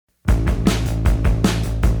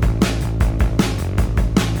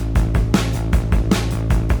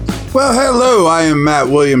Well, hello, I am Matt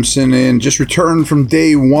Williamson and just returned from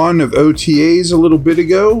day one of OTAs a little bit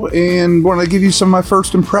ago and want to give you some of my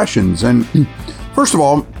first impressions. And first of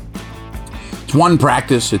all, it's one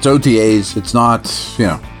practice, it's OTAs, it's not,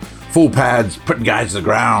 full pads, putting guys to the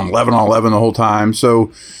ground, 11 on 11 the whole time.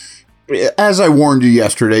 So as I warned you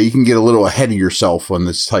yesterday, you can get a little ahead of yourself on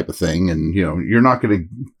this type of thing and, you're not going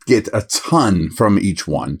to get a ton from each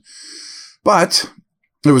one. But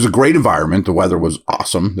it was a great environment. The weather was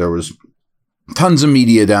awesome. There was tons of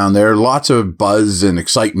media down there, lots of buzz and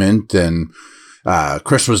excitement. And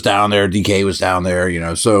Chris was down there, DK was down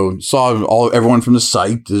there, so saw everyone from the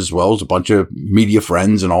site as well as a bunch of media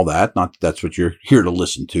friends and all that. Not that that's what you're here to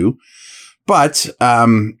listen to, but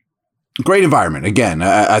great environment. Again,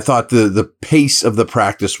 I thought the pace of the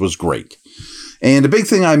practice was great. And the big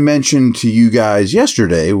thing I mentioned to you guys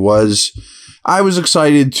yesterday was I was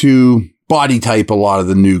excited to body type a lot of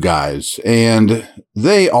the new guys, and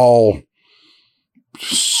they all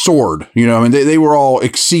soared, they were all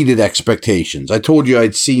exceeded expectations. I told you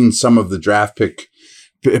I'd seen some of the draft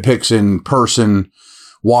picks in person,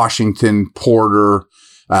 Washington, Porter,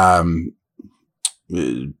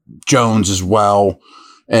 Jones as well.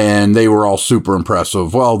 And they were all super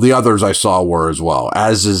impressive. Well, the others I saw were as well,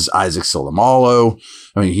 as is Isaac Seumalo.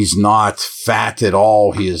 I mean, he's not fat at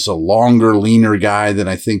all. He is a longer, leaner guy than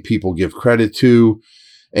I think people give credit to.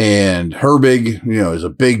 And Herbig, is a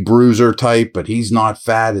big bruiser type, but he's not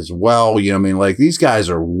fat as well. These guys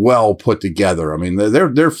are well put together. I mean,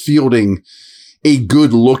 they're fielding a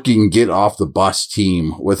good looking get off the bus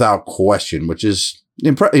team without question, which is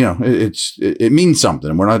it means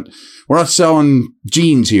something. We're not selling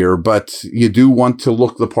jeans here, but you do want to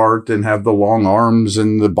look the part and have the long arms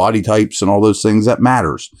and the body types and all those things that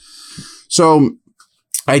matters. So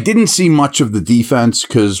I didn't see much of the defense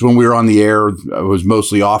because when we were on the air, it was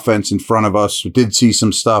mostly offense in front of us. We did see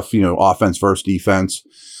some stuff, offense versus defense,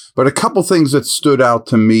 but a couple things that stood out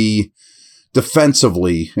to me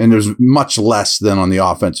defensively, and there's much less than on the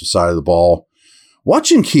offensive side of the ball.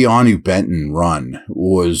 Watching Keanu Benton run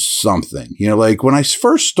was something, when I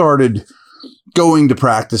first started going to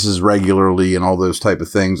practices regularly and all those type of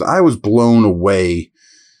things, I was blown away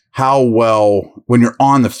how well, when you're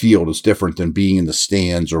on the field, is different than being in the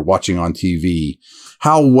stands or watching on TV,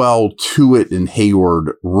 how well Tuitt and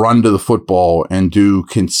Hayward run to the football and do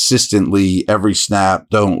consistently every snap,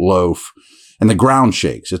 don't loaf, and the ground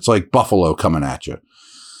shakes. It's like Buffalo coming at you.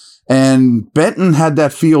 And Benton had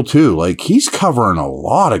that feel too. Like he's covering a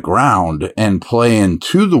lot of ground and playing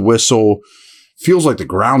to the whistle. Feels like the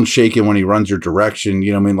ground shaking when he runs your direction.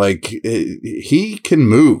 He can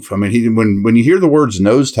move. I mean, when you hear the words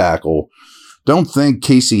nose tackle, don't think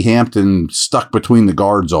Casey Hampton stuck between the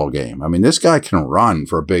guards all game. I mean, this guy can run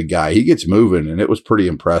for a big guy. He gets moving, and it was pretty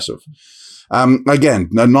impressive. Again,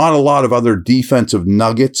 not a lot of other defensive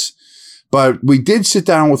nuggets, but we did sit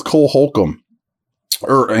down with Cole Holcomb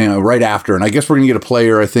right after. And I guess we're going to get a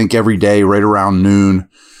player, I think, every day right around noon.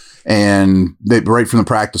 And right from the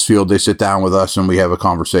practice field, they sit down with us and we have a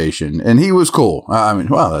conversation. And he was cool.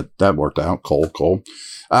 That worked out. Cole.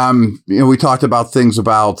 We talked about things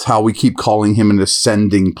about how we keep calling him an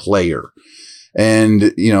ascending player.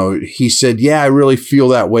 And, he said, yeah, I really feel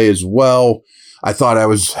that way as well. I thought I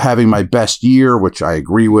was having my best year, which I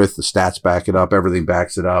agree with. The stats back it up. Everything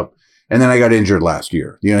backs it up. And then I got injured last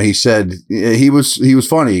year. He said he was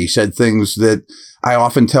funny. He said things that I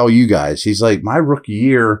often tell you guys. He's like, my rookie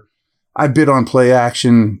year, I bid on play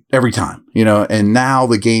action every time, and now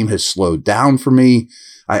the game has slowed down for me.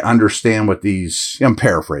 I understand I'm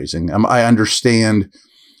paraphrasing. I understand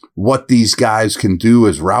what these guys can do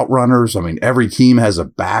as route runners. I mean, every team has a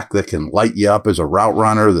back that can light you up as a route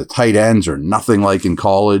runner. The tight ends are nothing like in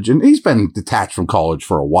college. And he's been detached from college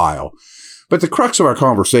for a while. But the crux of our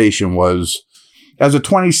conversation was, as a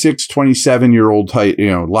 26, 27-year-old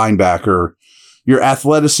linebacker, your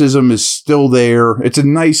athleticism is still there. It's a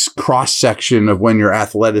nice cross-section of when your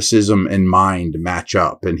athleticism and mind match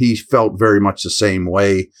up. And he felt very much the same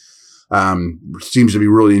way. Seems to be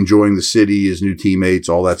really enjoying the city, his new teammates,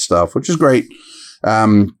 all that stuff, which is great.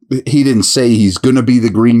 He didn't say he's going to be the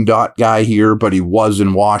green dot guy here, but he was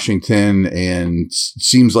in Washington and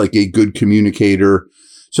seems like a good communicator.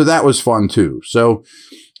 So that was fun too. So,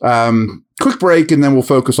 quick break and then we'll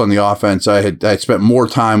focus on the offense. I spent more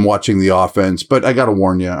time watching the offense, but I got to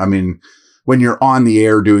warn you. I mean, when you're on the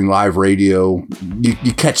air doing live radio,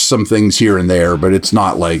 you catch some things here and there, but it's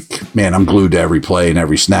not like, man, I'm glued to every play and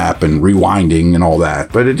every snap and rewinding and all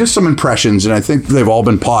that. But just some impressions, and I think they've all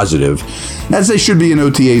been positive, as they should be in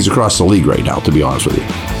OTAs across the league right now, to be honest with you.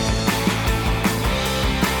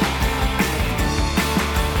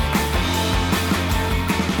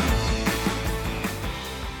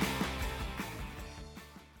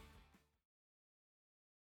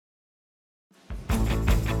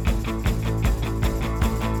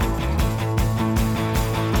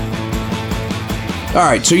 All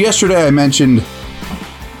right, so yesterday I mentioned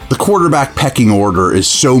the quarterback pecking order is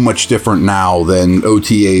so much different now than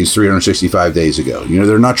OTAs 365 days ago. You know,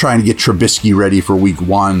 they're not trying to get Trubisky ready for week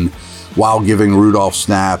 1 while giving Rudolph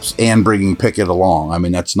snaps and bringing Pickett along. I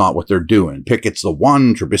mean, that's not what they're doing. Pickett's the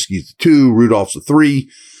 1, Trubisky's the 2, Rudolph's the 3.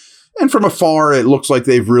 And from afar, it looks like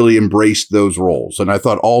they've really embraced those roles. And I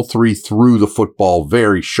thought all 3 threw the football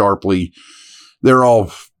very sharply. They're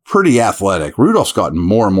all pretty athletic. Rudolph's gotten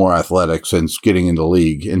more and more athletic since getting into the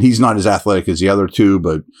league, and he's not as athletic as the other 2,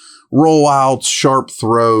 but rollouts, sharp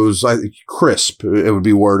throws, crisp, it would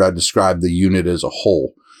be a word I'd describe the unit as a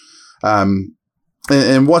whole.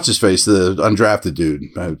 And what's his face, the undrafted dude,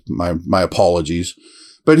 my apologies,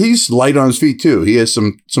 but he's light on his feet too. He has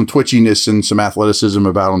some twitchiness and some athleticism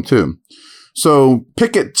about him too. So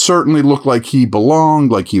Pickett certainly looked like he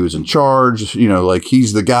belonged, like he was in charge, you know, like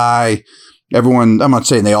he's the guy. Everyone, I'm not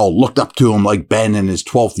saying they all looked up to him like Ben in his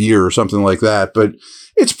 12th year or something like that, but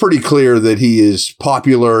it's pretty clear that he is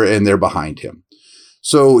popular and they're behind him.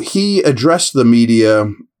 So he addressed the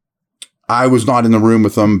media. I was not in the room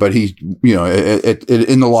with him, but he, you know,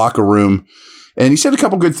 in the locker room, and he said a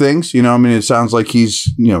couple good things. You know, I mean, it sounds like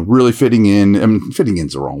he's, you know, really fitting in. I mean, fitting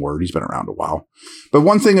in's the wrong word. He's been around a while. But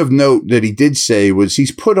one thing of note that he did say was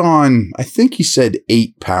he's put on, I think he said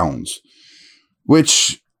 8 pounds,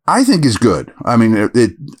 which I think is good. I mean,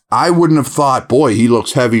 I wouldn't have thought, boy, he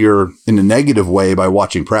looks heavier in a negative way by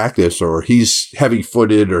watching practice, or he's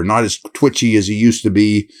heavy-footed or not as twitchy as he used to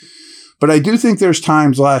be. But I do think there's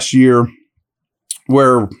times last year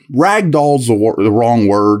where ragdoll's the wrong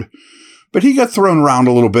word, but he got thrown around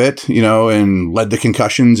a little bit, you know, and led to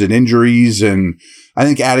concussions and injuries. And I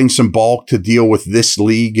think adding some bulk to deal with this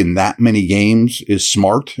league in that many games is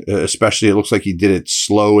smart, especially it looks like he did it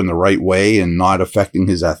slow in the right way and not affecting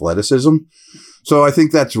his athleticism. So I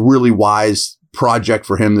think that's a really wise project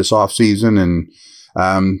for him this offseason. And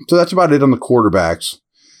so that's about it on the quarterbacks.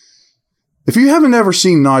 If you haven't ever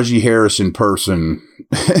seen Najee Harris in person,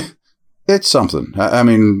 it's something. I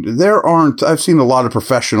mean, I've seen a lot of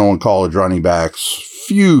professional and college running backs.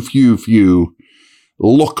 Few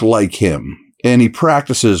look like him. And he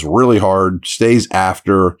practices really hard, stays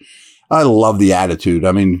after. I love the attitude.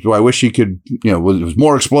 I mean, do I wish he could, you know, was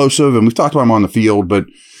more explosive? And we've talked about him on the field, but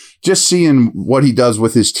just seeing what he does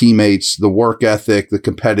with his teammates, the work ethic, the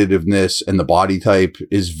competitiveness, and the body type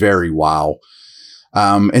is very wow.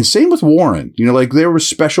 And same with Warren. You know, like there were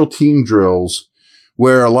special team drills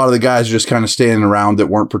where a lot of the guys are just kind of standing around that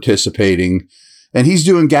weren't participating, and he's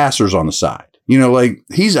doing gassers on the side. You know, like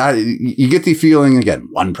you get the feeling, again,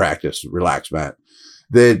 one practice, relax, Matt,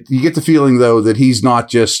 that you get the feeling though that he's not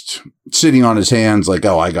just sitting on his hands like,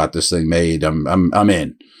 oh, I got this thing made. I'm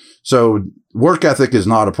in. So work ethic is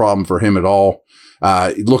not a problem for him at all.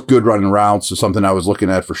 He looked good running routes, is something I was looking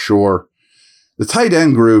at for sure. The tight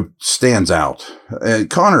end group stands out.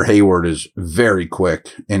 Connor Hayward is very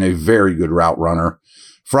quick and a very good route runner.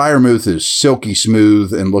 Freiermuth is silky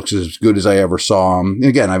smooth and looks as good as I ever saw him. And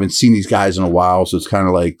again, I haven't seen these guys in a while, so it's kind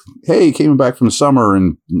of like, hey, he came back from the summer,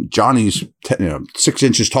 and Johnny's 6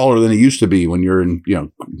 inches taller than he used to be when you're in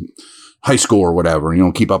high school or whatever, and you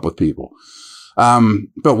don't keep up with people.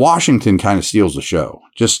 But Washington kind of steals the show.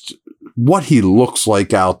 Just what he looks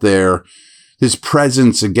like out there, his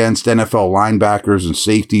presence against NFL linebackers and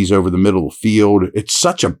safeties over the middle of the field. It's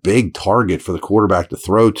such a big target for the quarterback to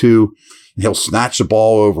throw to. He'll snatch the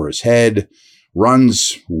ball over his head,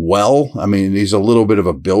 runs well. I mean, he's a little bit of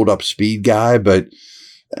a build-up speed guy, but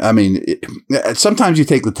I mean, sometimes you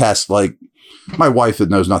take the test, like my wife that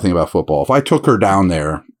knows nothing about football. If I took her down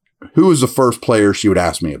there, who was the first player she would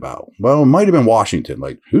ask me about? Well, it might have been Washington.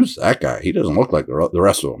 Like, who's that guy? He doesn't look like the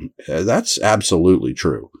rest of them. That's absolutely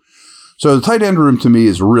true. So the tight end room to me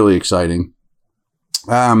is really exciting.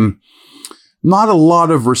 Not a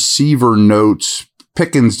lot of receiver notes.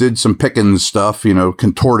 Pickens did some Pickens stuff,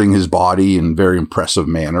 contorting his body in a very impressive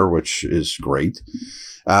manner, which is great.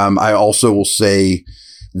 I also will say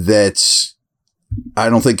that I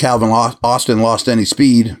don't think Calvin Austin lost any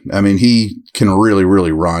speed. I mean, he can really,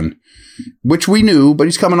 really run, which we knew, but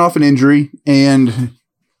he's coming off an injury, and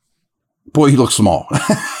boy, he looks small.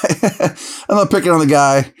 I'm not picking on the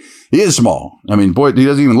guy. He is small. I mean, boy, he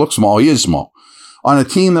doesn't even look small. He is small. On a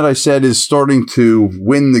team that I said is starting to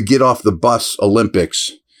win the get off the bus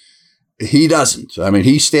Olympics, he doesn't. I mean,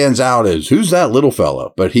 he stands out as, who's that little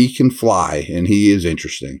fella? But he can fly, and he is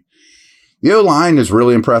interesting. The O-line is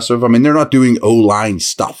really impressive. I mean, they're not doing O-line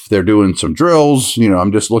stuff. They're doing some drills.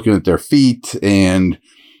 I'm just looking at their feet and,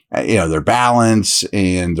 their balance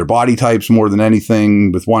and their body types more than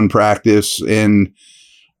anything with one practice. And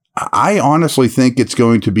I honestly think it's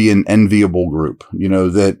going to be an enviable group,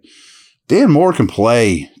 that Dan Moore can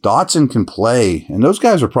play. Dotson can play. And those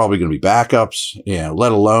guys are probably going to be backups,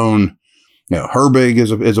 let alone, Herbig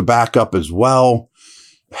is a backup as well.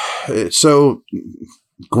 So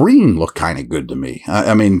Green looked kind of good to me.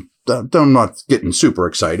 I mean, I'm not getting super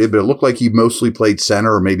excited, but it looked like he mostly played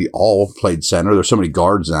center, or maybe all played center. There's so many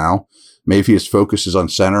guards now. Maybe his focus is on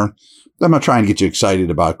center. I'm not trying to get you excited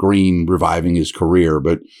about Green reviving his career,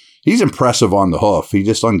 but he's impressive on the hoof. He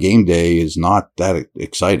just on game day is not that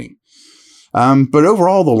exciting. But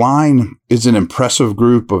overall, the line is an impressive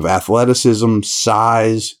group of athleticism,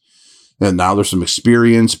 size, and now there's some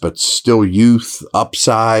experience, but still youth,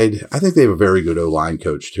 upside. I think they have a very good O-line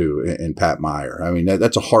coach, too, in Pat Meyer. I mean,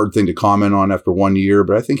 that's a hard thing to comment on after 1 year,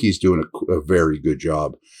 but I think he's doing a very good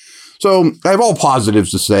job. So I have all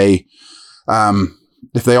positives to say.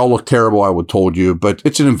 If they all look terrible, I would have told you, but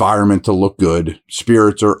it's an environment to look good.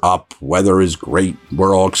 Spirits are up. Weather is great.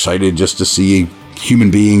 We're all excited just to see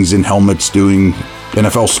human beings in helmets doing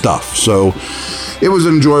NFL stuff. So it was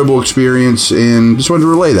an enjoyable experience and just wanted to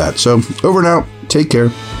relay that. So over and out. Take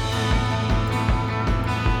care.